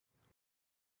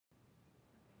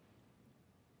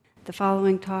The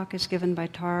following talk is given by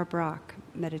Tara Brach,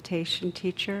 meditation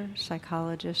teacher,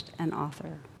 psychologist, and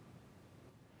author.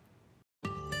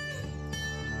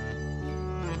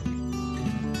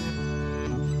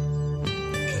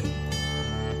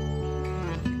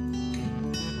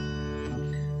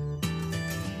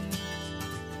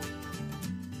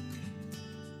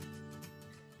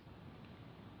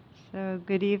 So,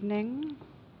 good evening.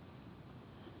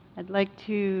 I'd like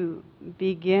to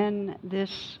begin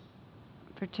this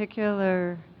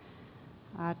particular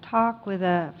talk with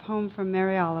a poem from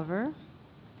Mary Oliver.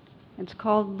 It's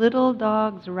called Little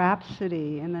Dog's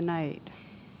Rhapsody in the Night.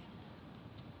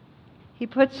 He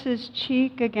puts his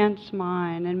cheek against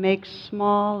mine and makes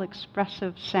small,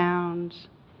 expressive sounds.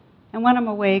 And when I'm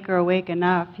awake or awake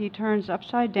enough, he turns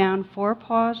upside down, 4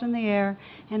 paws in the air,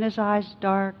 and his eyes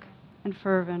dark and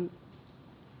fervent.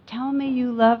 "Tell me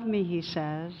you love me," he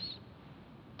says.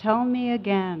 "Tell me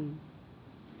again."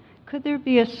 Could there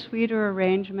be a sweeter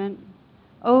arrangement?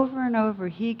 Over and over,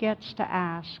 he gets to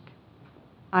ask,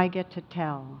 I get to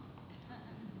tell.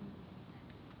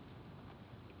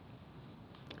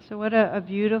 So what a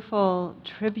beautiful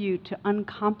tribute to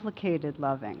uncomplicated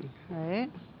loving, right?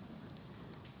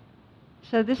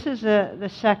 So this is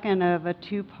the second of a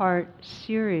 2-part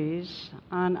series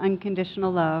on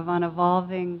unconditional love, on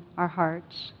evolving our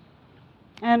hearts.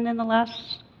 And in the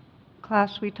last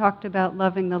class, we talked about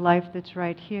loving the life that's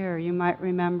right here. You might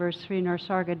remember Sri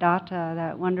Nisargadatta,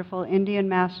 that wonderful Indian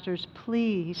master's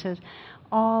plea. He says,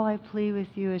 all I plea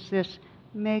with you is this: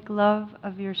 make love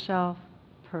of yourself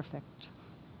perfect.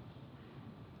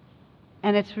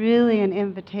 And it's really an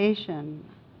invitation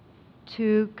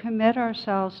to commit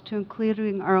ourselves to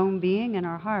including our own being in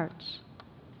our hearts,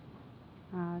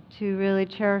 to really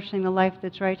cherishing the life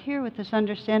that's right here, with this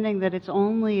understanding that it's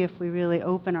only if we really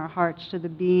open our hearts to the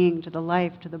being, to the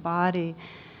life, to the body,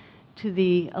 to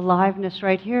the aliveness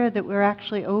right here, that we're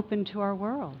actually open to our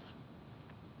world.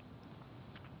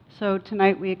 So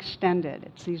tonight we extend it.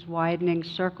 It's these widening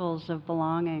circles of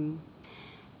belonging.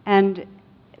 And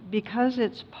because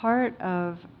it's part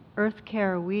of Earth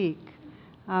Care Week,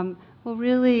 we'll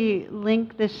really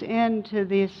link this into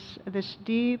this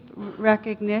deep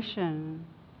recognition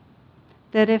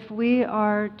that if we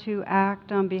are to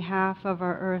act on behalf of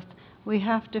our earth, we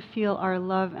have to feel our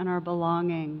love and our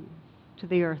belonging to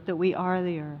the earth, that we are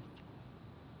the earth.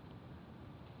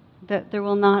 That there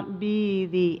will not be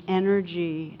the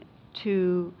energy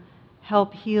to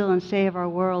help heal and save our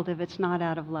world if it's not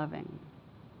out of loving.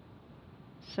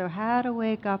 So how to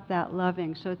wake up that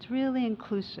loving, so it's really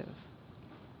inclusive,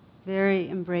 very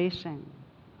embracing.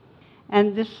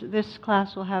 And this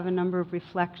class will have a number of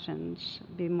reflections,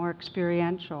 be more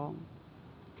experiential.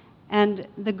 And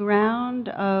the ground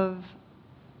of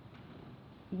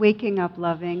waking up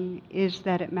loving is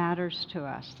that it matters to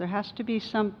us. There has to be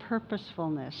some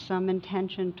purposefulness, some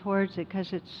intention towards it,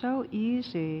 because it's so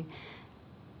easy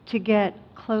to get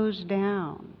closed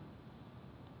down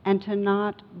and to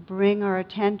not bring our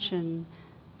attention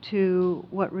to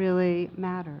what really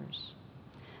matters.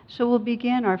 So we'll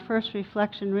begin our first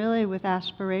reflection really with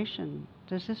aspiration.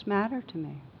 Does this matter to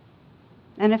me?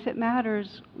 And if it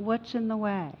matters, what's in the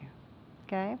way?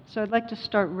 Okay? So I'd like to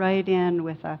start right in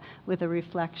with a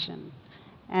reflection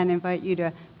and invite you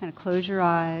to kind of close your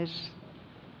eyes.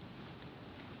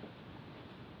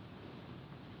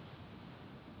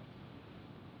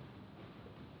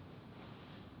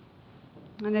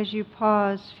 And as you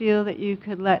pause, feel that you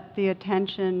could let the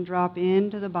attention drop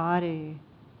into the body.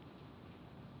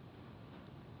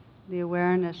 The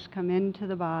awareness come into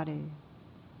the body.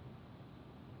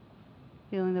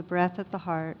 Feeling the breath at the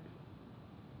heart.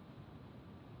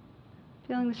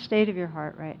 Feeling the state of your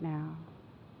heart right now.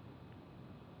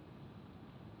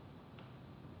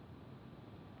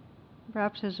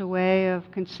 Perhaps as a way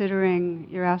of considering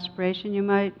your aspiration, you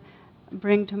might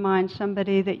bring to mind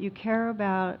somebody that you care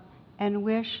about and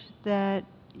wish that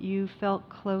you felt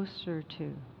closer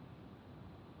to.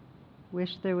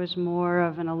 Wish there was more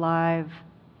of an alive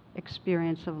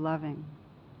experience of loving.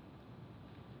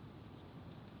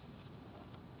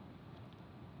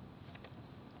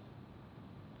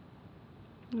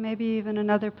 Maybe even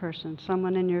another person,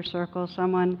 someone in your circle,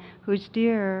 someone who's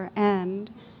dear, and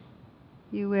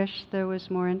you wish there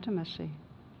was more intimacy.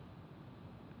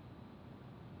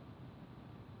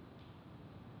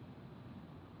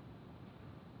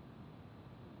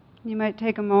 You might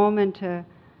take a moment to,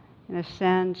 in a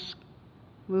sense,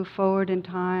 move forward in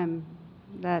time,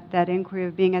 that inquiry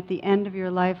of being at the end of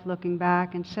your life, looking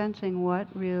back and sensing what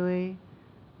really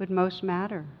would most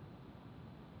matter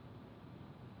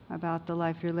about the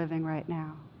life you're living right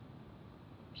now.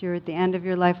 If you're at the end of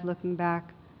your life looking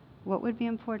back, what would be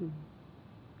important?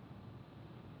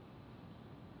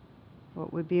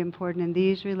 What would be important in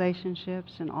these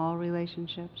relationships, in all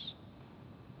relationships?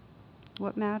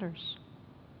 What matters?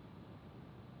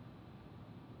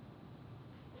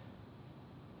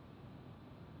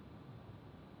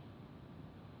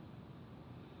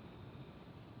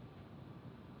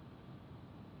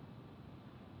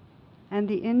 And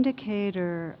the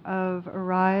indicator of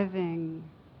arriving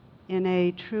in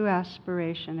a true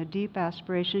aspiration, a deep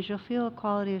aspiration, is you'll feel a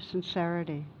quality of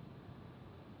sincerity.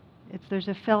 There's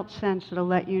a felt sense that'll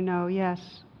let you know,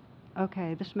 yes,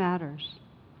 okay, this matters.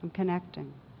 I'm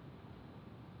connecting.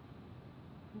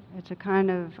 It's a kind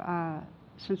of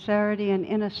sincerity and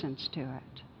innocence to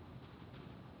it.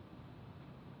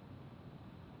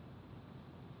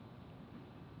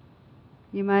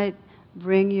 You might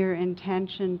bring your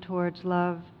intention towards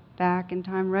love back in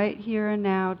time, right here and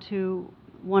now, to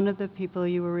one of the people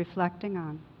you were reflecting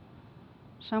on.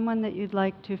 Someone that you'd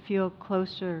like to feel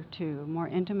closer to, more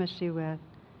intimacy with.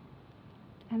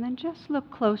 And then just look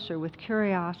closer with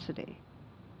curiosity.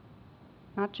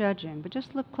 Not judging, but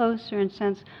just look closer and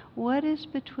sense, what is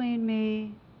between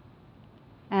me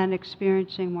and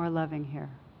experiencing more loving here?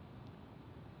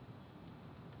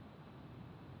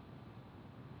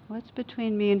 What's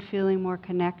between me and feeling more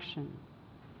connection,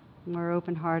 more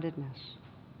open-heartedness?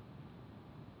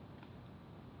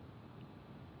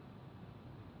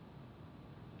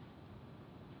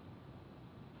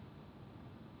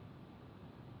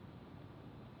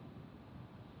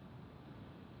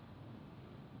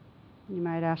 You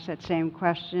might ask that same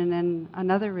question in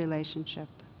another relationship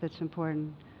that's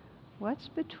important. What's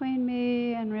between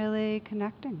me and really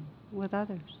connecting with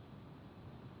others?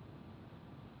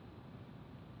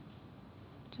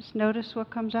 Just notice what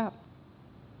comes up.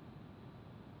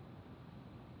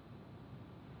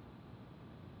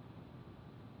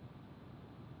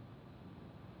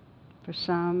 For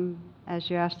some, as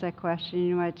you ask that question,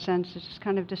 you might sense it's just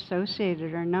kind of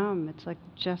dissociated or numb. It's like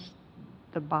just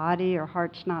the body or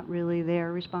heart's not really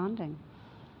there responding.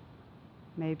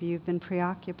 Maybe you've been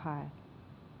preoccupied.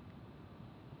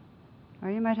 Or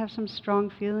you might have some strong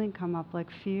feeling come up, like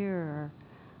fear or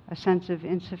a sense of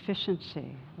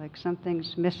insufficiency, like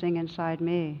something's missing inside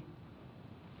me.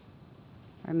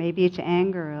 Or maybe it's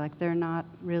anger, like they're not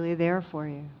really there for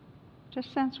you.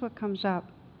 Just sense what comes up.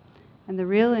 And the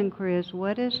real inquiry is,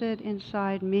 what is it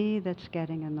inside me that's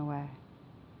getting in the way?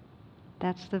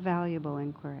 That's the valuable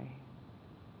inquiry.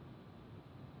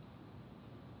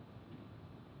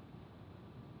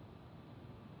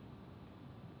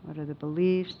 What are the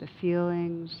beliefs, the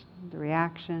feelings, the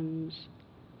reactions?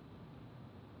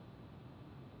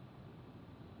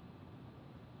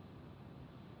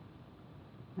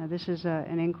 Now this is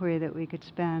an inquiry that we could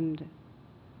spend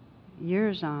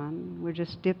years on. We're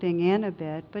just dipping in a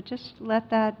bit, but just let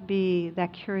that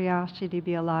curiosity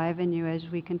be alive in you as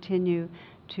we continue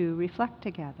to reflect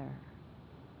together.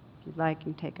 If you'd like,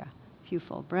 you can take a few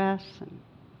full breaths and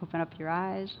open up your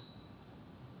eyes.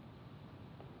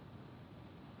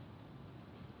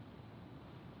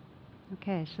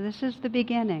 Okay, so this is the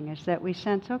beginning, is that we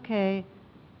sense, okay,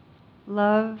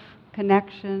 love,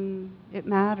 connection, it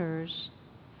matters.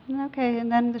 And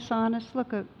then this honest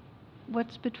look at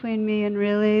what's between me and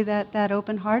really that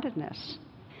open-heartedness.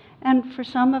 And for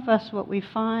some of us, what we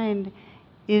find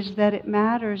is that it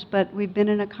matters, but we've been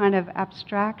in a kind of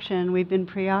abstraction, we've been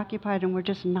preoccupied, and we're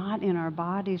just not in our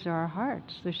bodies or our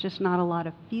hearts. There's just not a lot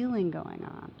of feeling going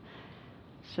on.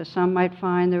 So some might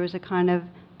find there was a kind of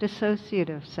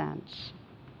dissociative sense.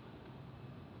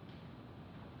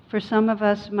 For some of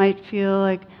us might feel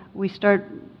like we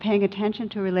start paying attention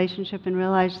to a relationship and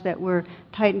realize that we're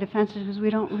tight and defensive because we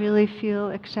don't really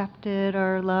feel accepted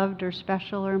or loved or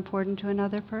special or important to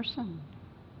another person.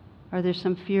 Or there's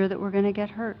some fear that we're going to get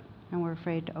hurt and we're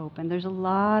afraid to open. There's a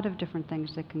lot of different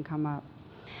things that can come up.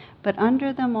 But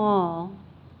under them all,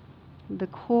 the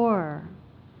core,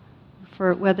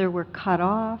 for whether we're cut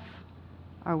off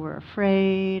or we're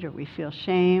afraid or we feel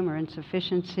shame or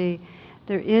insufficiency,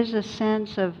 there is a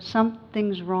sense of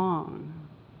something's wrong.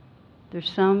 There's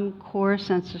some core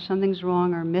sense of something's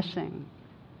wrong or missing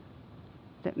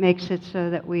that makes it so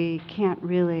that we can't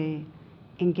really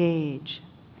engage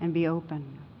and be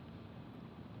open.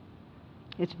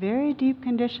 It's very deep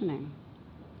conditioning.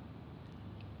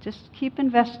 Just keep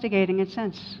investigating and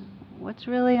sense what's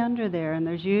really under there. And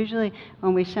there's usually,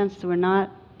 when we sense that we're not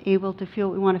able to feel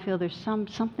what we want to feel, there's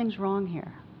something's wrong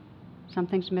here.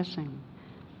 Something's missing.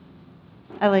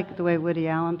 I like the way Woody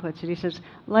Allen puts it. He says,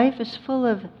 life is full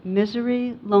of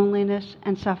misery, loneliness,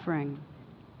 and suffering.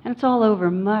 And it's all over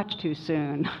much too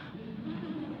soon.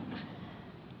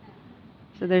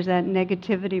 So there's that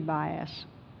negativity bias.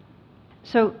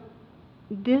 So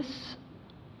this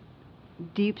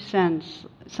deep sense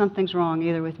something's wrong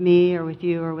either with me or with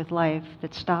you or with life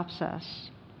that stops us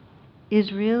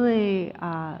is really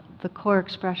the core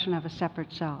expression of a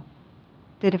separate self.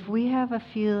 That if we have a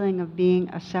feeling of being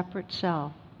a separate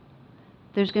self,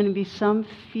 there's going to be some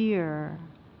fear,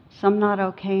 some not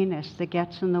okayness that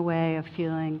gets in the way of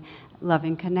feeling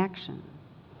loving connection.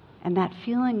 And that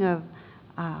feeling of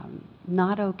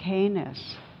not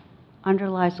okayness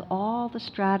underlies all the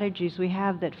strategies we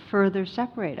have that further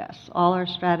separate us. All our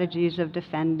strategies of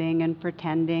defending and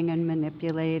pretending and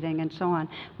manipulating and so on,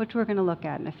 which we're going to look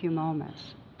at in a few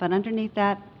moments. But underneath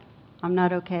that, I'm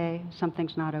not okay,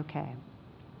 something's not okay.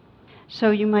 So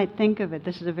you might think of it,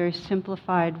 this is a very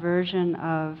simplified version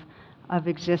of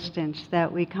existence,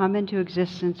 that we come into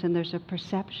existence and there's a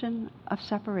perception of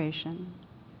separation.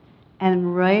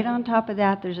 And right on top of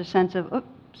that, there's a sense of, oops,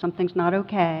 something's not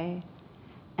okay.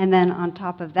 And then on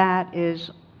top of that is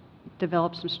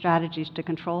develop some strategies to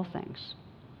control things.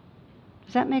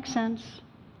 Does that make sense?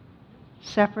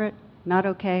 Separate, not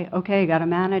okay, okay, got to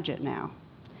manage it now.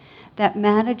 That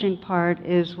managing part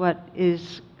is what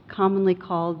is commonly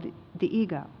called the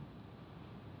ego.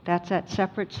 That's that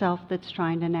separate self that's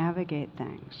trying to navigate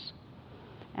things.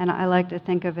 And I like to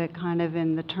think of it kind of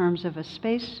in the terms of a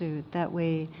spacesuit, that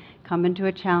we come into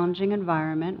a challenging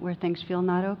environment where things feel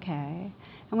not okay,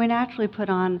 and we naturally put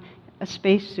on a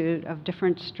spacesuit of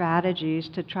different strategies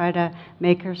to try to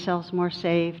make ourselves more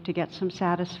safe, to get some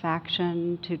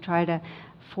satisfaction, to try to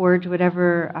forge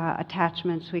whatever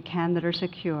attachments we can that are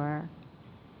secure.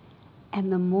 And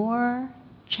the more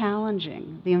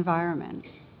challenging the environment,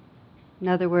 in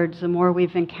other words, the more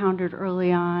we've encountered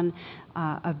early on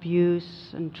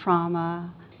abuse and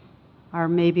trauma, or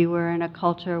maybe we're in a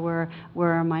culture where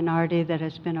we're a minority that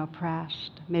has been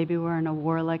oppressed, maybe we're in a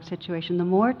warlike situation, the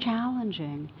more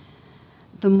challenging,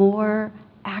 the more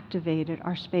activated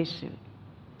our spacesuit,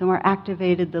 the more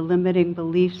activated the limiting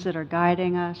beliefs that are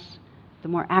guiding us, the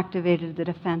more activated the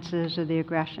defenses or the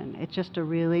aggression. It's just a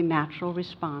really natural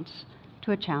response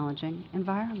to a challenging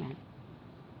environment.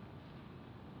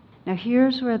 Now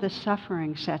here's where the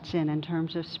suffering sets in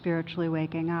terms of spiritually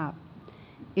waking up,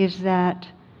 is that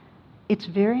it's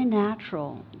very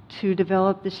natural to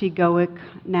develop this egoic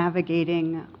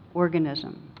navigating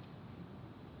organism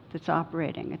that's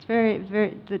operating. It's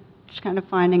it's kind of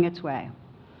finding its way.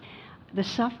 The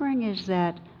suffering is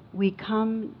that we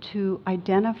come to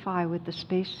identify with the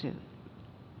spacesuit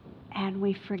and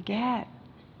we forget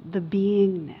the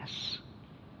beingness.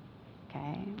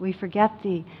 Okay? We forget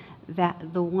the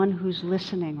one who's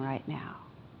listening right now.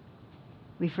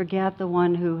 We forget the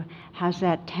one who has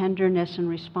that tenderness and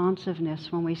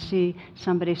responsiveness when we see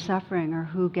somebody suffering or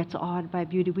who gets awed by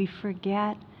beauty. We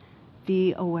forget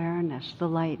the awareness, the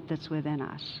light that's within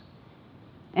us,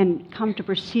 and come to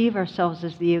perceive ourselves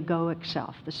as the egoic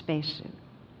self, the spacesuit.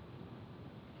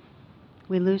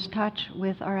 We lose touch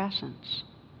with our essence.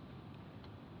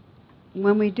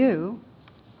 When we do,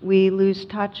 we lose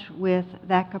touch with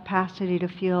that capacity to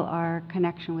feel our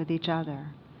connection with each other.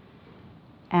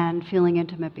 And feeling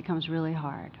intimate becomes really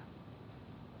hard.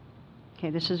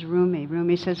 Okay, this is Rumi.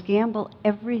 Rumi says, gamble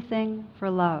everything for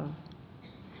love.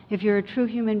 If you're a true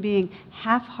human being,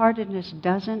 half-heartedness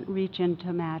doesn't reach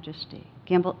into majesty.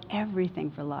 Gamble everything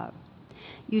for love.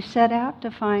 You set out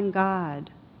to find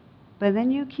God, but then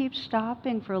you keep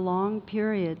stopping for long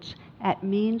periods at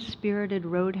mean-spirited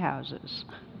roadhouses.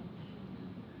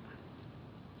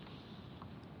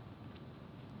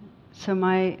 So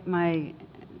my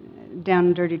down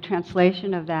and dirty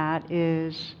translation of that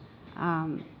is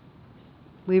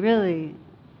we really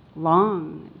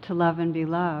long to love and be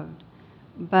loved,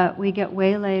 but we get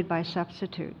waylaid by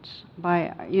substitutes.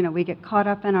 We get caught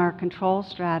up in our control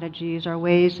strategies, our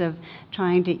ways of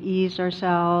trying to ease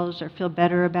ourselves or feel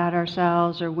better about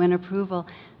ourselves or win approval.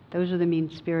 Those are the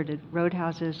mean-spirited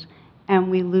roadhouses,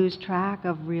 and we lose track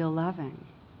of real loving.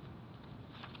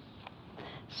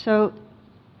 So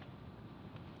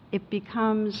it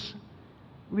becomes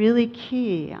really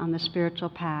key on the spiritual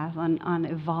path, on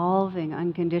evolving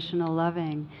unconditional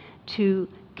loving, to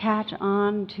catch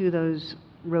on to those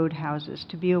roadhouses,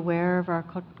 to be aware of our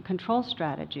control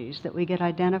strategies that we get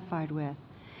identified with.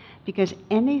 Because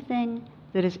anything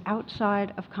that is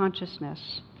outside of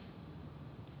consciousness,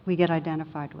 we get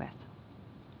identified with.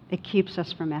 It keeps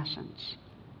us from essence.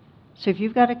 So if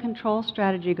you've got a control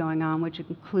strategy going on, which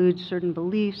includes certain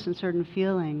beliefs and certain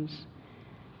feelings,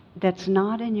 that's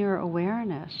not in your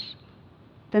awareness,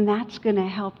 then that's going to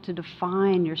help to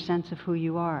define your sense of who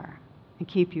you are and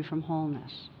keep you from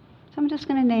wholeness. So I'm just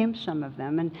going to name some of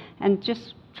them and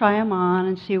just try them on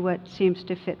and see what seems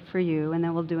to fit for you, and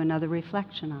then we'll do another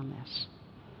reflection on this.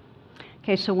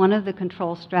 Okay, so one of the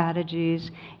control strategies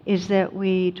is that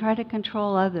we try to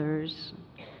control others.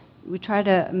 We try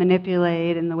to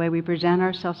manipulate in the way we present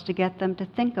ourselves to get them to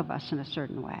think of us in a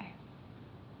certain way.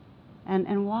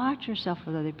 And watch yourself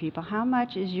with other people. How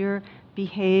much is your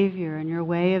behavior and your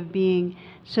way of being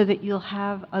so that you'll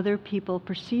have other people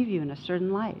perceive you in a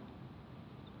certain light?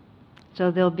 So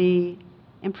they'll be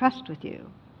impressed with you,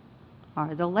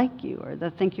 or they'll like you, or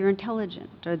they'll think you're intelligent,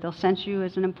 or they'll sense you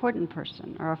as an important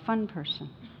person or a fun person.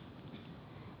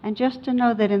 And just to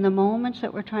know that in the moments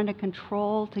that we're trying to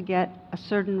control to get a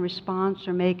certain response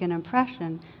or make an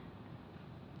impression,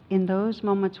 in those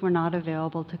moments we're not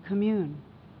available to commune.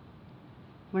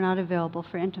 We're not available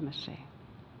for intimacy.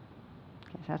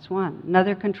 Okay, that's one.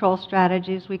 Another control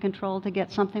strategy is we control to get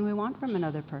something we want from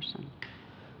another person.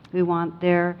 We want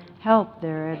their help,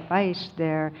 their advice,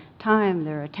 their time,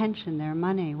 their attention, their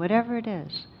money, whatever it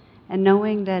is. And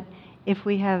knowing that if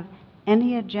we have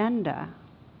any agenda,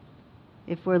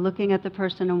 if we're looking at the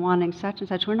person and wanting such and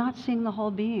such, we're not seeing the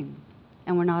whole being,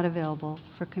 and we're not available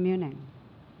for communing.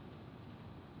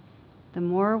 The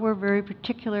more we're very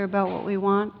particular about what we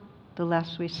want, the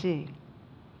less we see.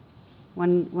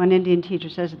 One Indian teacher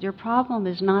says that your problem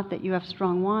is not that you have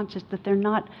strong wants, it's that they're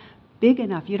not big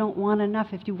enough. You don't want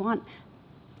enough. If you want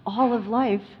all of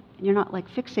life, and you're not like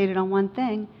fixated on one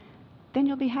thing, then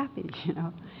you'll be happy, you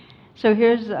know. So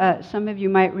here's, some of you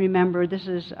might remember, this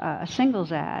is a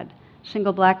singles ad.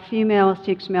 Single black female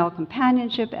seeks male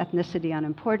companionship, ethnicity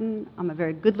unimportant. I'm a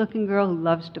very good-looking girl who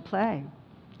loves to play.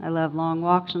 I love long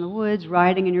walks in the woods,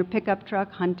 riding in your pickup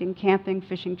truck, hunting, camping,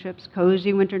 fishing trips,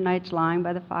 cozy winter nights lying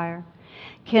by the fire.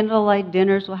 Candlelight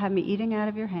dinners will have me eating out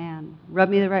of your hand. Rub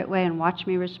me the right way and watch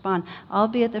me respond. I'll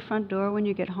be at the front door when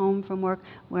you get home from work,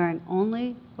 wearing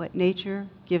only what nature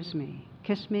gives me.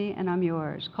 Kiss me and I'm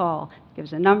yours. Call,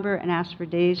 gives a number, and ask for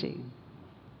Daisy.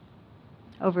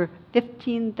 Over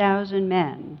 15,000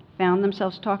 men found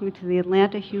themselves talking to the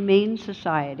Atlanta Humane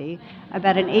Society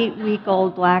about an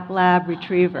 8-week-old black lab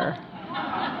retriever.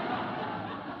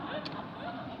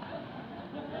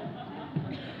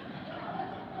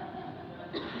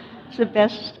 It's the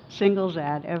best singles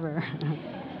ad ever.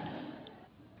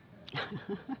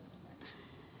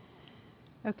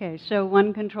 Okay, so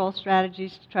one control strategy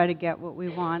is to try to get what we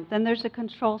want. Then there's a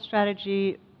control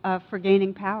strategy for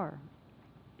gaining power.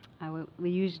 We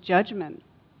use judgment.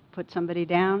 Put somebody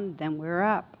down, then we're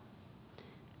up.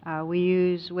 We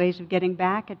use ways of getting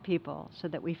back at people so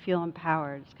that we feel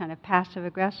empowered. It's kind of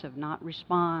passive-aggressive, not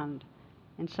respond.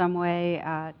 In some way,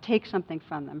 take something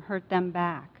from them, hurt them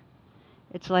back.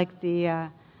 It's like the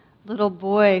little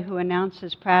boy who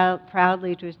announces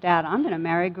proudly to his dad, I'm going to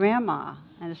marry Grandma.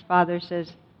 And his father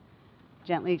says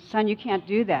gently, son, you can't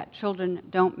do that. Children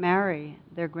don't marry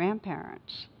their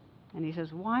grandparents. And he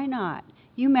says, why not?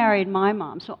 You married my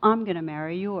mom, so I'm going to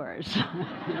marry yours.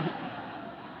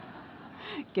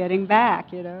 Getting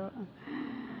back, you know.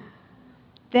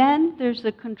 Then there's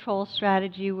the control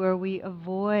strategy where we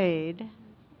avoid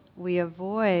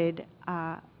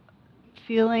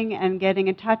feeling and getting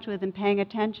in touch with and paying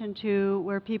attention to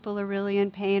where people are really in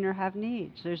pain or have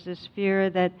needs. There's this fear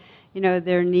that, you know,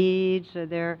 their needs or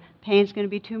their pain's going to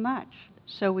be too much.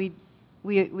 So we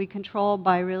control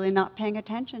by really not paying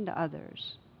attention to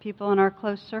others. People in our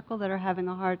close circle that are having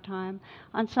a hard time,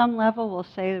 on some level we'll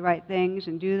say the right things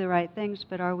and do the right things,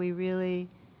 but are we really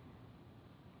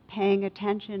paying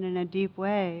attention in a deep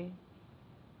way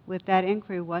with that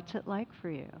inquiry, what's it like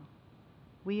for you?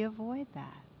 We avoid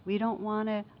that. We don't want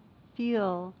to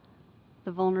feel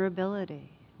the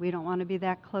vulnerability. We don't want to be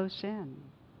that close in.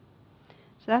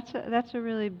 So that's a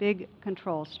really big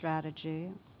control strategy.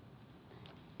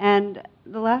 And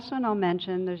the last one I'll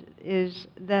mention is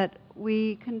that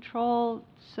we control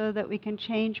so that we can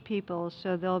change people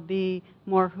so they'll be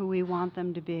more who we want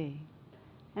them to be.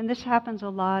 And this happens a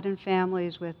lot in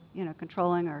families with, you know,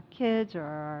 controlling our kids or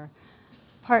our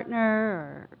partner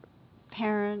or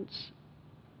parents.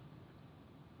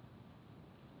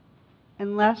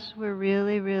 Unless we're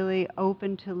really, really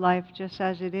open to life just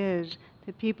as it is,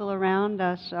 the people around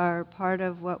us are part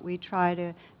of what we try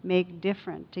to make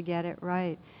different to get it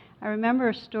right. I remember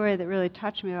a story that really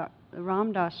touched me.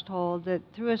 Ram Dass told that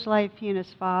through his life, he and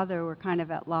his father were kind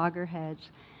of at loggerheads.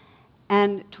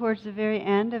 And towards the very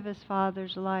end of his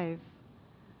father's life,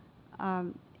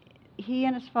 he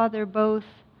and his father both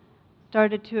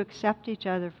started to accept each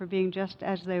other for being just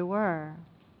as they were.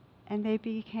 And they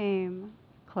became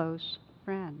close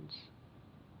friends.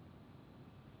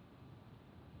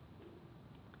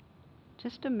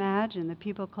 Just imagine the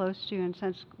people close to you and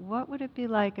sense, what would it be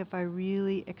like if I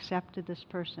really accepted this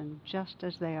person just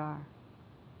as they are?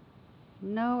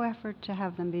 No effort to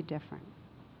have them be different.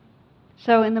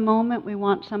 So in the moment we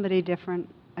want somebody different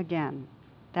again.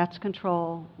 That's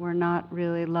control. We're not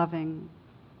really loving,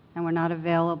 and we're not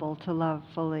available to love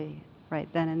fully right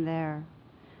then and there.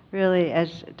 Really,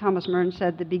 as Thomas Merton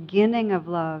said, the beginning of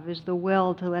love is the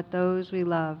will to let those we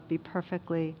love be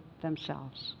perfectly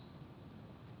themselves.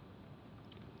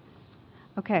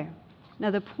 Okay, now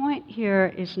the point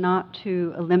here is not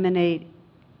to eliminate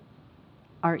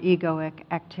our egoic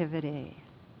activity.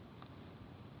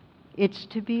 It's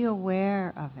to be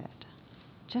aware of it.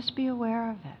 Just be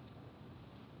aware of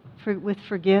it. With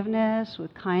forgiveness,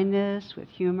 with kindness, with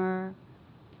humor,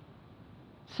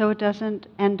 so it doesn't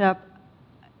end up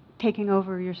taking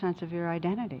over your sense of your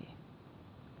identity.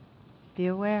 Be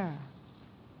aware.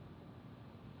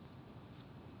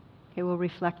 Okay, we'll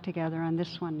reflect together on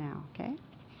this one now, okay?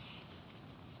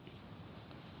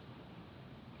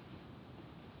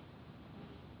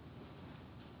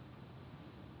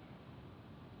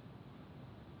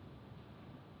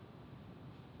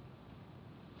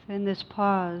 So in this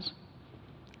pause,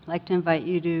 I'd like to invite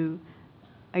you to,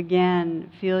 again,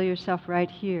 feel yourself right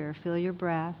here. Feel your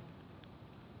breath.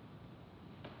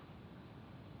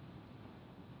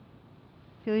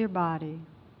 Feel your body.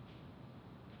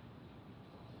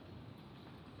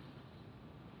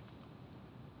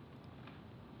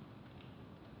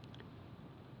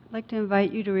 I'd like to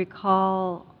invite you to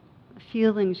recall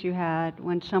feelings you had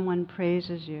when someone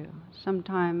praises you,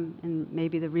 sometime in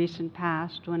maybe the recent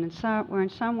past, where in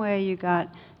some way you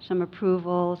got some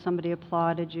approval, somebody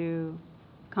applauded you,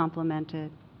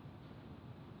 complimented.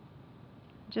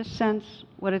 Just sense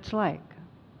what it's like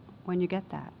when you get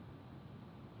that.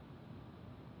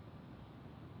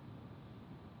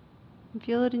 And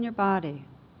feel it in your body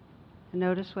and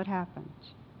notice what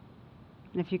happens.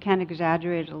 And if you can,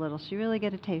 exaggerate it a little so you really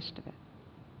get a taste of it.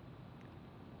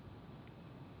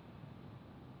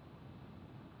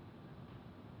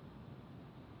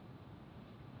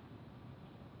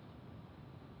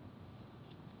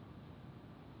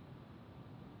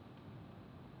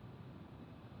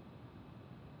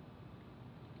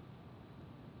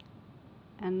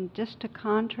 And just to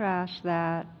contrast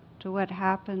that to what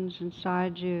happens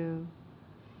inside you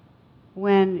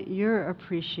when you're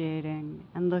appreciating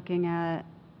and looking at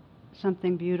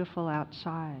something beautiful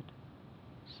outside.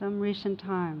 Some recent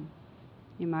time,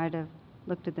 you might have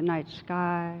looked at the night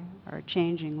sky or a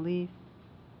changing leaf.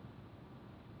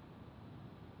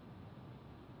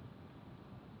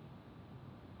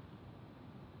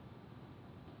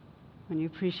 When you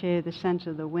appreciated the sense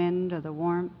of the wind or the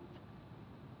warmth,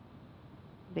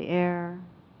 the air.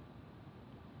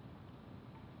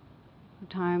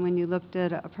 A time when you looked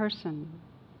at a person,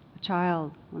 a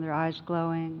child, with their eyes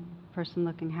glowing, a person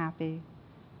looking happy,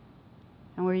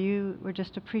 and where you were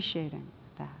just appreciating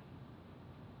that.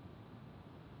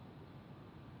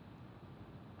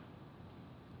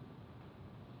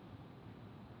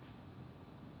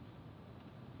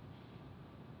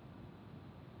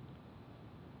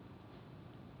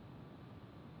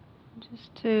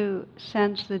 Just to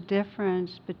sense the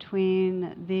difference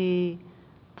between the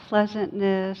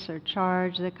pleasantness or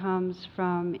charge that comes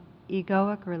from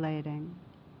egoic relating.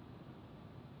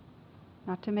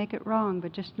 Not to make it wrong,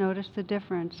 but just notice the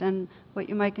difference, and what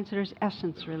you might consider as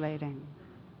essence relating.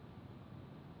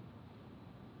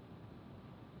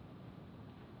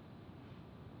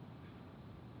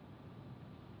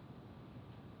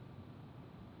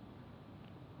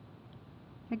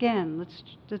 Again,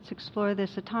 let's explore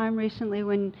this. A time recently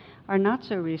when, or not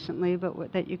so recently,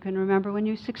 but that you can remember when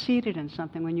you succeeded in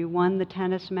something, when you won the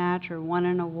tennis match, or won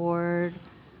an award,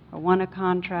 or won a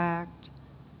contract,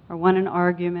 or won an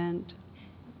argument,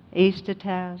 aced a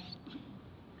test,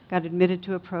 got admitted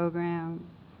to a program,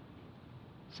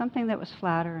 something that was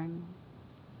flattering.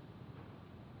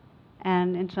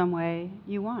 And in some way,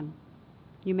 you won.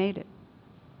 You made it.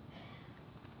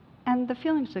 And the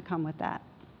feelings that come with that.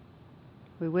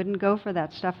 We wouldn't go for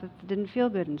that stuff if it didn't feel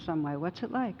good in some way. What's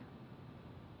it like?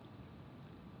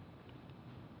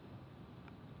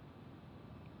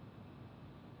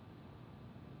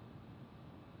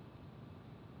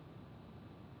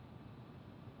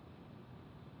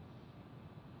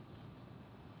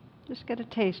 Just get a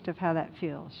taste of how that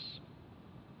feels.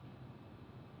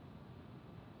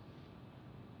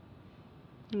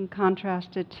 And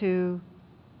contrast it to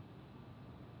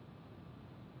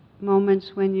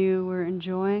moments when you were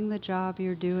enjoying the job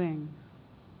you're doing,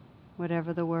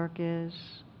 whatever the work is,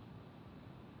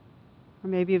 or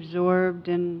maybe absorbed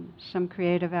in some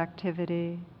creative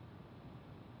activity.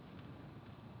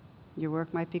 Your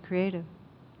work might be creative.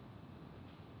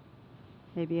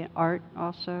 Maybe art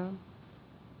also.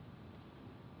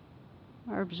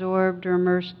 Or absorbed or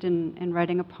immersed in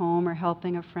writing a poem or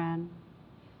helping a friend.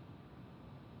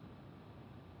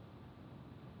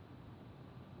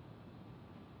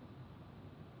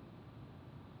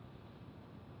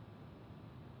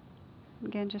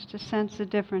 Again, just to sense the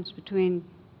difference between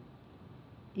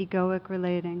egoic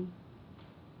relating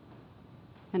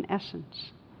and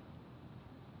essence.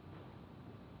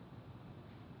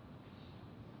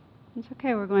 It's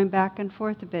okay, we're going back and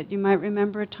forth a bit. You might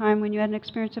remember a time when you had an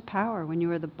experience of power, when you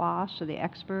were the boss or the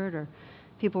expert, or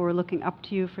people were looking up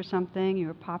to you for something, you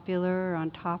were popular or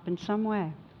on top in some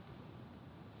way.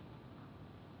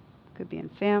 Could be in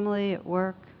family, at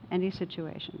work, any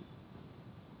situation.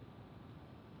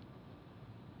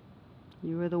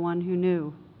 You were the one who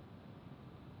knew.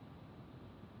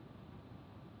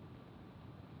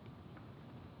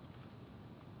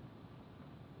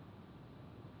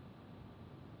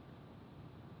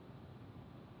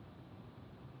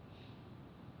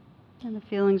 And the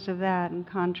feelings of that in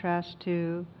contrast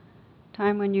to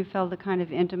time when you felt a kind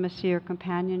of intimacy or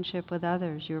companionship with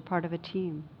others. You were part of a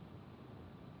team.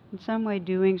 In some way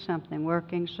doing something,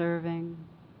 working, serving,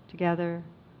 together,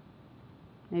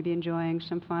 maybe enjoying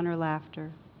some fun or laughter.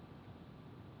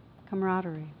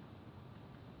 Camaraderie.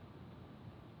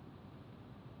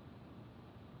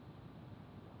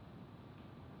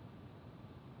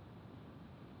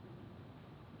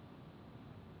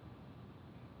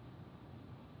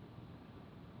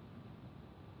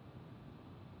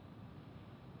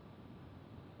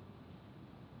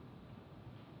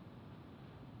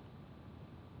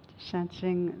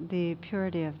 Sensing the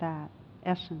purity of that,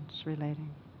 essence relating.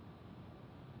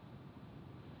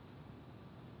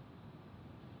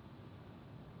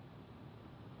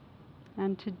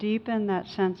 And to deepen that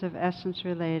sense of essence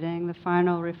relating, the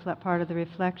final part of the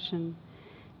reflection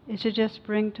is to just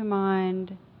bring to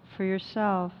mind for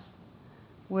yourself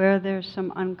where there's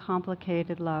some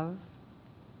uncomplicated love,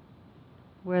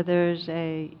 where there's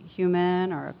a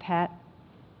human or a pet,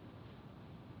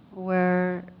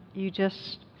 where you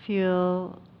just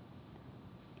feel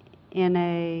in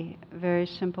a very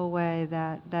simple way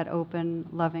that open,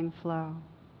 loving flow.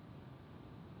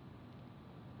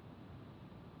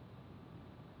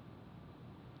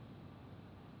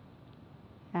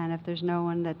 And if there's no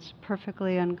one that's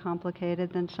perfectly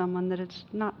uncomplicated, then someone that it's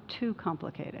not too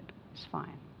complicated is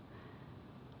fine.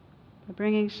 But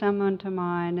bringing someone to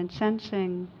mind and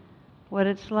sensing what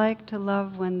it's like to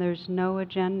love when there's no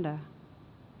agenda.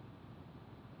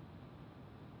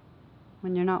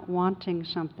 When you're not wanting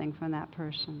something from that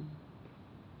person,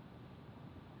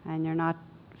 and you're not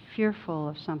fearful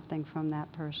of something from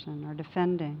that person or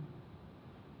defending,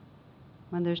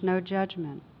 when there's no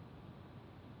judgment,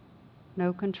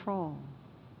 no control.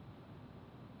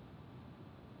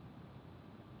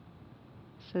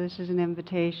 So this is an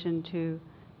invitation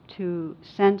to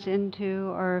sense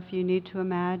into, or if you need to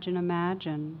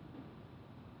imagine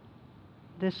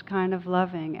this kind of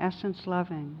loving, essence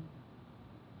loving,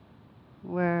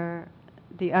 where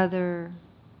the other,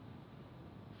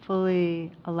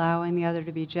 fully allowing the other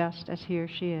to be just as he or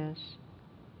she is.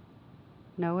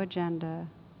 No agenda,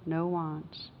 no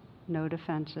wants, no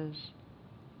defenses.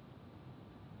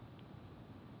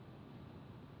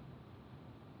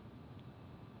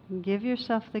 And give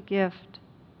yourself the gift,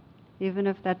 even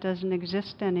if that doesn't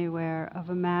exist anywhere, of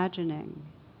imagining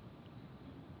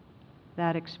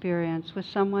that experience with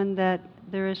someone that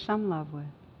there is some love with.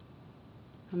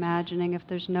 Imagining if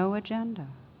there's no agenda,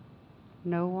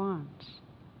 no wants,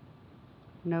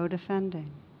 no defending,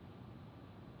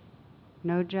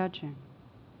 no judging.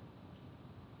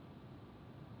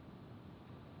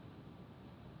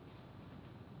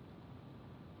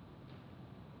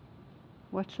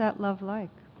 What's that love like?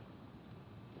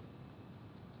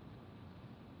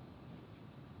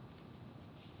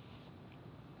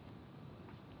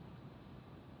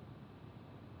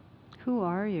 Who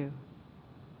are you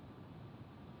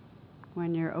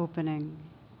when you're opening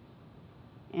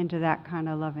into that kind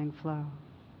of loving flow?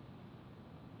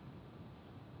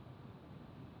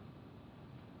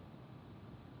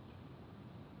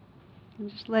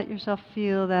 And just let yourself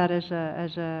feel that as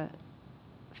a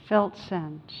felt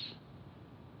sense,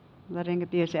 letting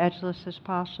it be as edgeless as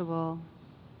possible.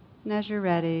 And as you're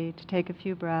ready, to take a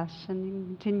few breaths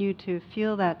and continue to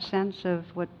feel that sense of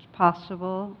what's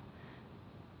possible,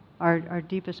 our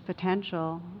deepest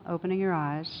potential, opening your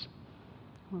eyes.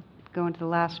 We'll go into the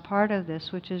last part of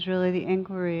this, which is really the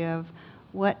inquiry of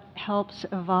what helps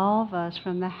evolve us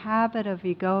from the habit of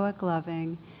egoic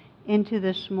loving into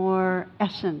this more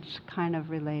essence kind of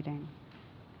relating.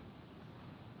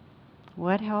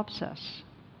 What helps us?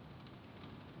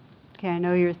 Okay, I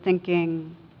know you're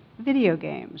thinking video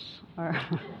games, or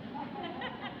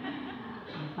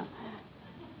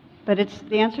but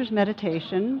the answer is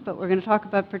meditation, but we're going to talk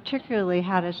about particularly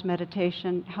how does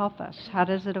meditation help us? How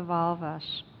does it evolve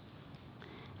us?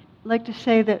 I'd like to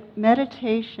say that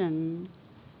meditation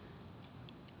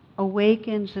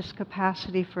awakens this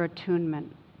capacity for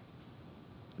attunement.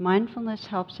 Mindfulness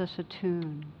helps us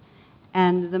attune.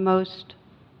 And the most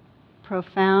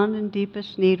profound and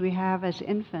deepest need we have as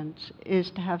infants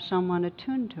is to have someone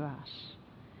attune to us.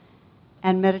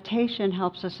 And meditation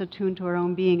helps us attune to our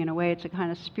own being. In a way, it's a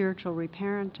kind of spiritual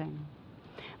reparenting.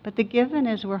 But the given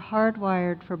is we're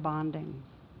hardwired for bonding.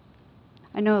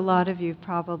 I know a lot of you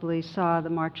probably saw the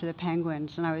March of the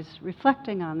Penguins, and I was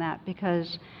reflecting on that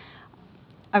because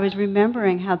I was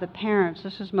remembering how the parents,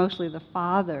 this was mostly the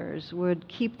fathers, would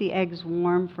keep the eggs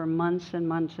warm for months and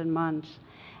months and months.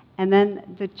 And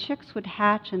then the chicks would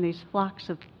hatch in these flocks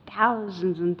of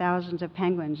thousands and thousands of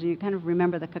penguins. And you kind of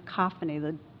remember the cacophony,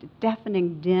 the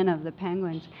deafening din of the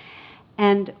penguins.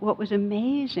 And what was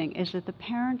amazing is that the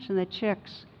parents and the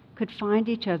chicks could find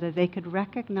each other. They could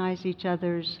recognize each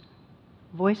other's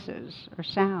voices or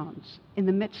sounds in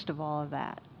the midst of all of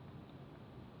that.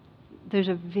 There's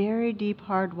a very deep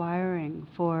hardwiring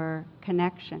for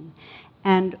connection.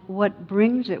 And what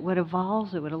brings it, what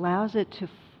evolves it, what allows it to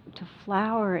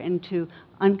flower into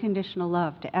unconditional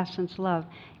love, to essence love,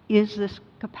 is this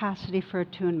capacity for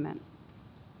attunement.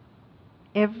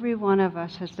 Every one of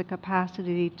us has the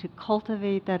capacity to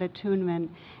cultivate that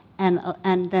attunement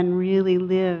and then really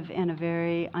live in a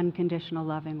very unconditional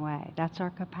loving way. That's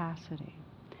our capacity.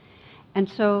 And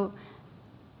so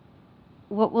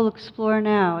what we'll explore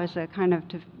now as a kind of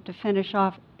to finish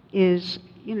off is,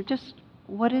 just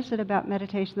what is it about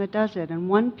meditation that does it? And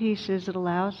one piece is it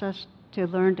allows us to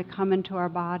learn to come into our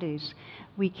bodies.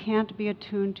 We can't be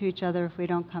attuned to each other if we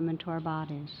don't come into our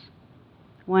bodies.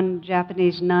 One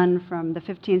Japanese nun from the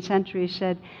 15th century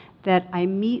said that I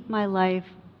meet my life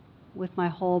with my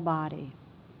whole body.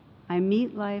 I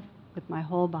meet life with my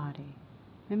whole body.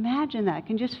 Imagine that. You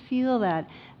can just feel that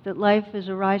life is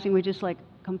arising. We're just like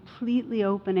completely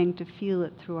opening to feel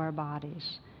it through our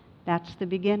bodies. That's the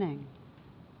beginning.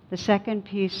 The second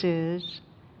piece is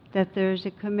that there's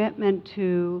a commitment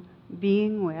to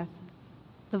being with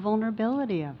the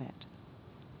vulnerability of it.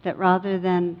 That rather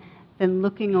than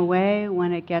looking away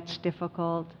when it gets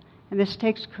difficult, and this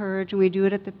takes courage, and we do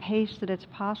it at the pace that it's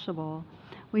possible,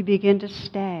 we begin to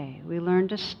stay. We learn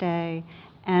to stay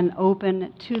and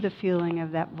open to the feeling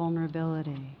of that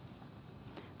vulnerability.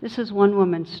 This is one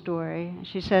woman's story.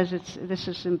 She says this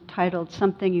is entitled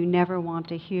Something You Never Want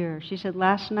to Hear. She said,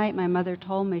 last night my mother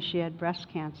told me she had breast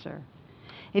cancer.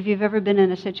 If you've ever been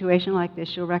in a situation like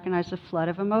this, you'll recognize the flood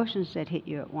of emotions that hit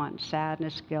you at once.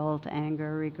 Sadness, guilt,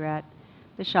 anger, regret.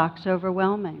 The shock's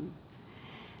overwhelming.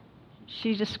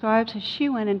 She describes how she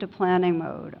went into planning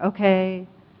mode. Okay,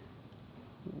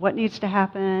 what needs to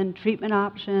happen? Treatment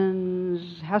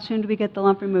options? How soon do we get the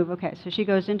lump removed? Okay, so she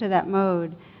goes into that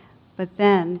mode. But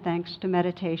then, thanks to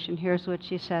meditation, here's what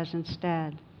she says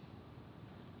instead.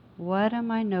 What am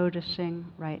I noticing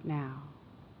right now?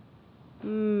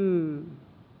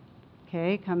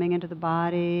 Okay, coming into the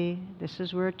body, this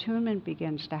is where attunement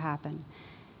begins to happen.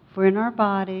 If we're in our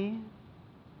body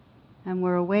and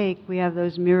we're awake, we have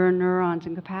those mirror neurons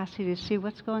and capacity to see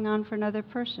what's going on for another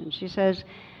person. She says,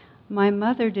 my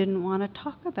mother didn't want to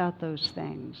talk about those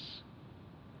things.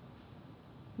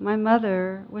 My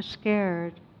mother was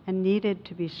scared and needed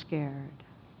to be scared.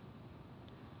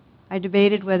 I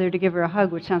debated whether to give her a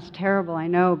hug, which sounds terrible, I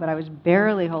know, but I was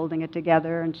barely holding it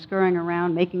together and scurrying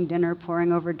around, making dinner,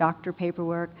 poring over doctor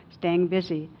paperwork, staying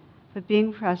busy. But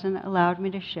being present allowed me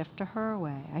to shift to her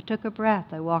way. I took a breath.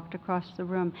 I walked across the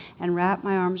room and wrapped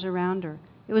my arms around her.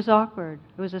 It was awkward.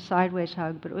 It was a sideways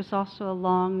hug, but it was also a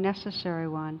long, necessary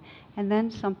one. And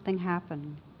then something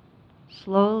happened.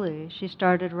 Slowly, she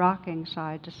started rocking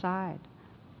side to side,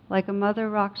 like a mother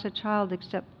rocks a child,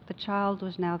 except the child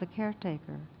was now the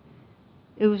caretaker.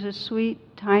 It was a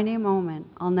sweet, tiny moment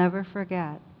I'll never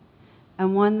forget,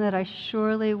 and one that I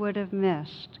surely would have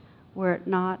missed were it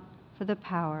not for the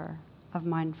power of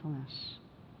mindfulness.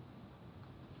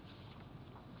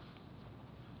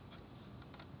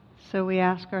 So we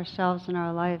ask ourselves in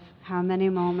our life, how many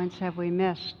moments have we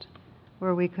missed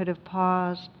where we could have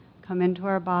paused, come into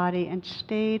our body, and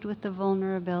stayed with the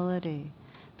vulnerability?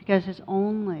 Because it's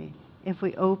only if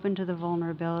we open to the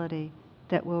vulnerability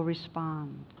that we'll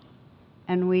respond.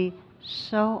 And we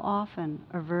so often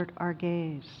avert our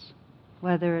gaze,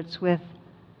 whether it's with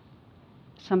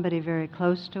somebody very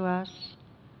close to us,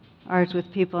 or it's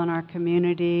with people in our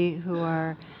community who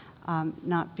are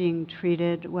not being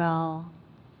treated well,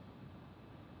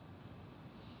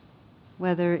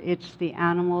 whether it's the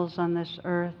animals on this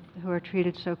earth who are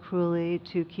treated so cruelly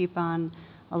to keep on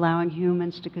allowing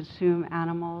humans to consume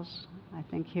animals. I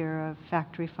think here of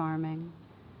factory farming.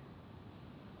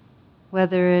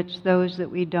 whether it's those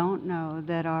that we don't know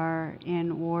that are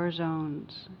in war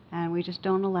zones, and we just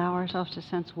don't allow ourselves to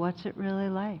sense what's it really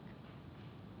like.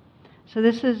 So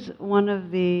this is one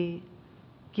of the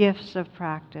gifts of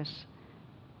practice,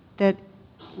 that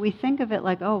we think of it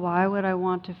like, oh, why would I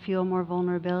want to feel more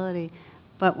vulnerability?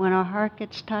 But when our heart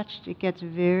gets touched, it gets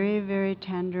very, very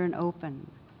tender and open.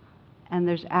 And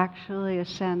there's actually a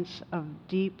sense of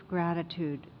deep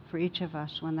gratitude for each of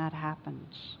us when that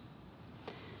happens.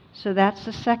 So that's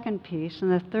the second piece.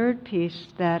 And the third piece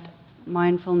that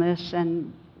mindfulness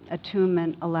and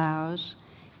attunement allows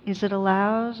is it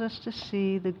allows us to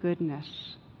see the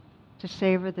goodness, to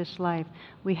savor this life.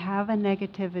 We have a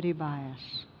negativity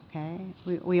bias, okay?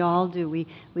 We all do.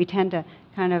 We tend to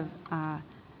kind of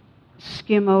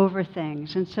skim over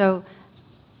things. And so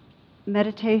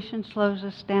meditation slows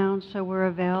us down so we're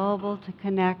available to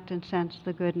connect and sense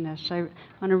the goodness. I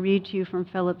want to read to you from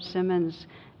Philip Simmons.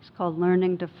 It's called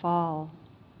Learning to Fall.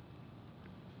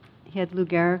 He had Lou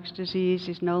Gehrig's disease.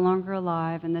 He's no longer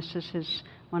alive, and this is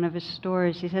one of his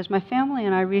stories. He says, my family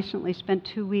and I recently spent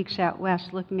 2 weeks out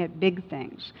west looking at big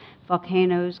things,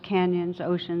 volcanoes, canyons,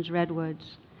 oceans,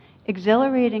 redwoods.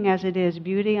 Exhilarating as it is,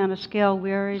 beauty on a scale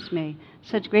wearies me.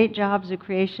 Such great jobs of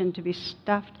creation to be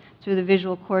stuffed through the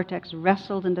visual cortex,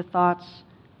 wrestled into thoughts.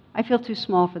 I feel too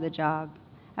small for the job.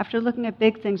 After looking at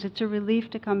big things, it's a relief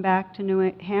to come back to New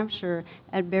Hampshire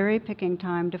at berry picking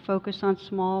time to focus on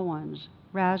small ones,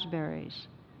 raspberries,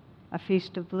 a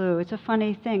feast of blue. It's a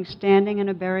funny thing, standing in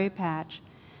a berry patch,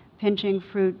 pinching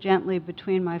fruit gently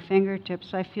between my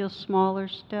fingertips, I feel smaller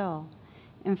still.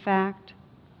 In fact,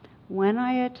 when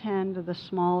I attend to the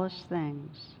smallest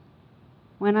things,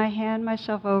 when I hand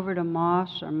myself over to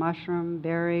moss or mushroom,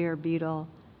 berry or beetle,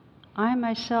 I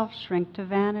myself shrink to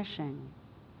vanishing.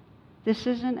 This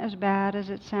isn't as bad as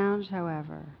it sounds,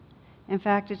 however. In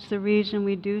fact, it's the reason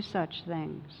we do such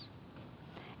things.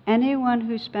 Anyone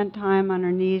who spent time on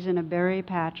her knees in a berry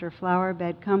patch or flower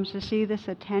bed comes to see this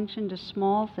attention to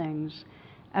small things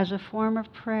as a form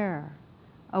of prayer,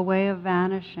 a way of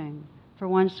vanishing for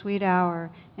one sweet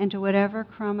hour into whatever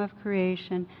crumb of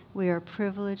creation we are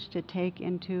privileged to take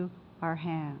into our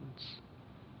hands.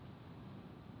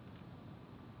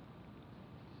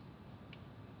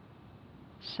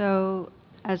 So,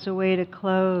 as a way to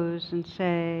close and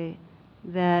say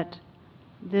that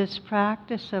this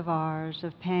practice of ours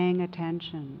of paying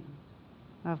attention,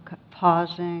 of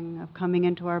pausing, of coming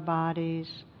into our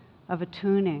bodies, of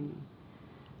attuning,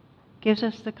 gives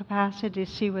us the capacity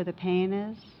to see where the pain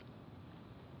is,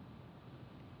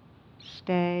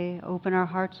 stay, open our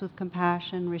hearts with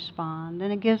compassion, respond,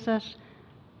 and it gives us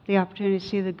the opportunity to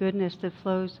see the goodness that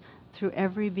flows through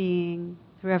every being,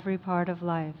 through every part of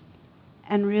life,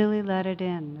 and really let it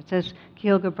in. It says,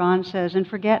 Keel Gibran says, and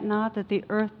forget not that the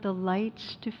earth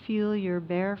delights to feel your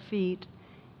bare feet,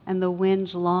 and the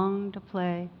winds long to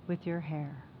play with your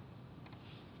hair.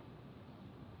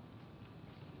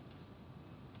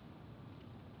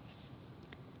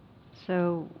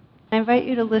 So I invite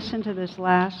you to listen to this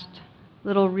last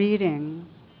little reading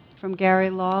from Gary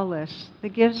Lawless that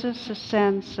gives us a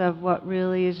sense of what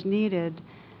really is needed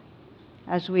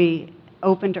as we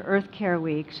open to Earth Care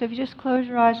Week. So if you just close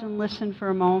your eyes and listen for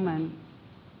a moment.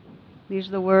 These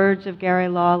are the words of Gary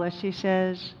Lawless. He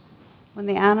says, when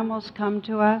the animals come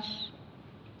to us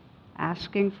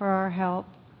asking for our help,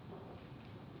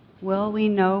 will we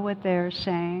know what they're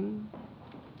saying?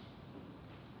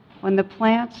 When the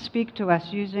plants speak to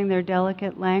us using their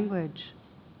delicate language,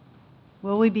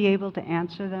 will we be able to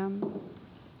answer them?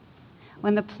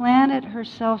 When the planet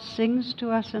herself sings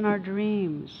to us in our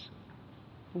dreams,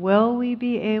 will we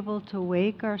be able to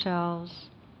wake ourselves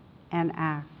and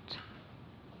act?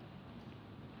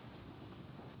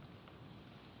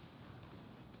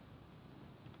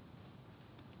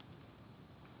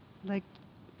 I'd like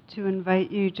to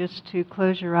invite you just to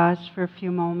close your eyes for a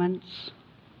few moments,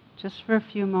 just for a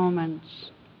few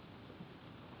moments.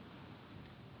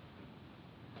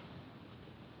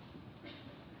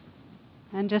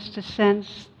 And just to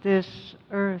sense this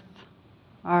earth,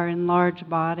 our enlarged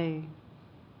body.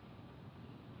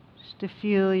 Just to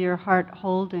feel your heart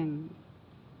holding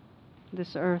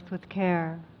this earth with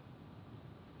care.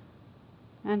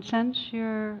 And sense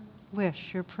your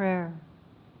wish, your prayer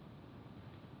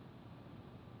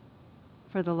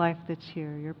for the life that's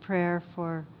here, your prayer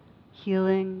for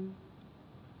healing,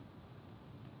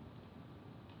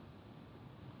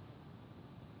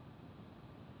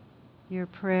 your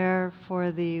prayer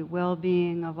for the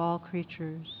well-being of all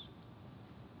creatures.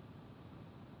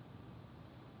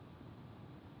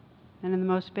 And in the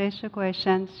most basic way,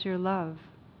 sense your love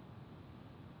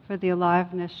for the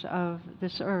aliveness of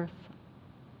this earth,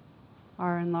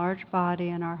 our enlarged body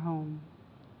and our home.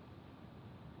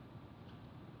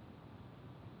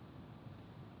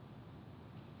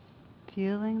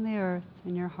 Feeling the earth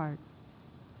in your heart.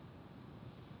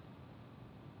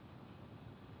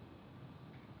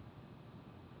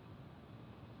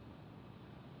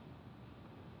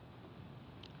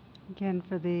 Again,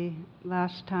 for the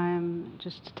last time,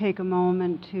 just to take a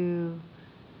moment to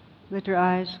let your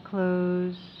eyes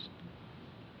close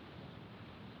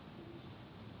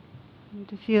and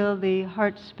to feel the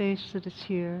heart space that is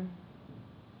here.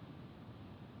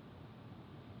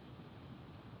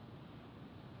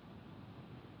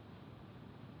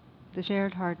 The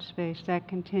shared heart space, that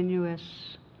continuous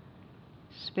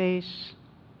space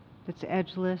that's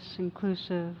edgeless,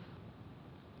 inclusive,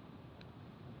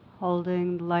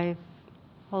 holding life,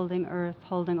 holding earth,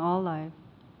 holding all life.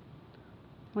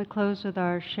 We close with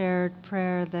our shared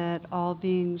prayer that all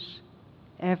beings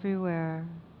everywhere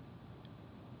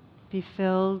be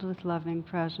filled with loving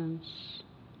presence,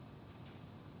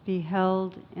 be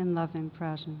held in loving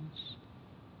presence,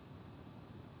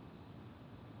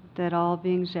 that all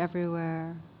beings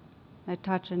everywhere may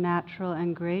touch a natural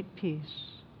and great peace.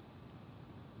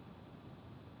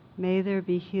 May there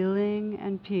be healing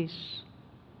and peace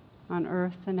on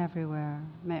earth and everywhere.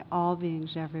 May all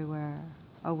beings everywhere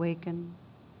awaken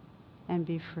and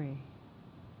be free.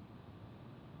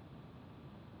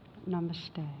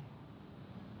 Namaste.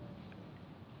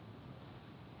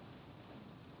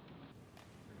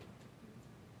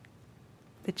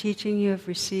 The teaching you have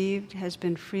received has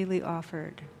been freely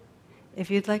offered.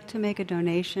 If you'd like to make a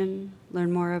donation,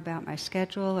 learn more about my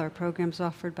schedule or programs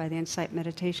offered by the Insight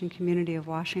Meditation Community of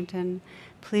Washington,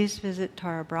 please visit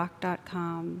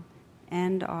tarabrock.com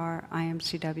and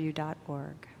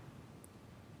imcw.org.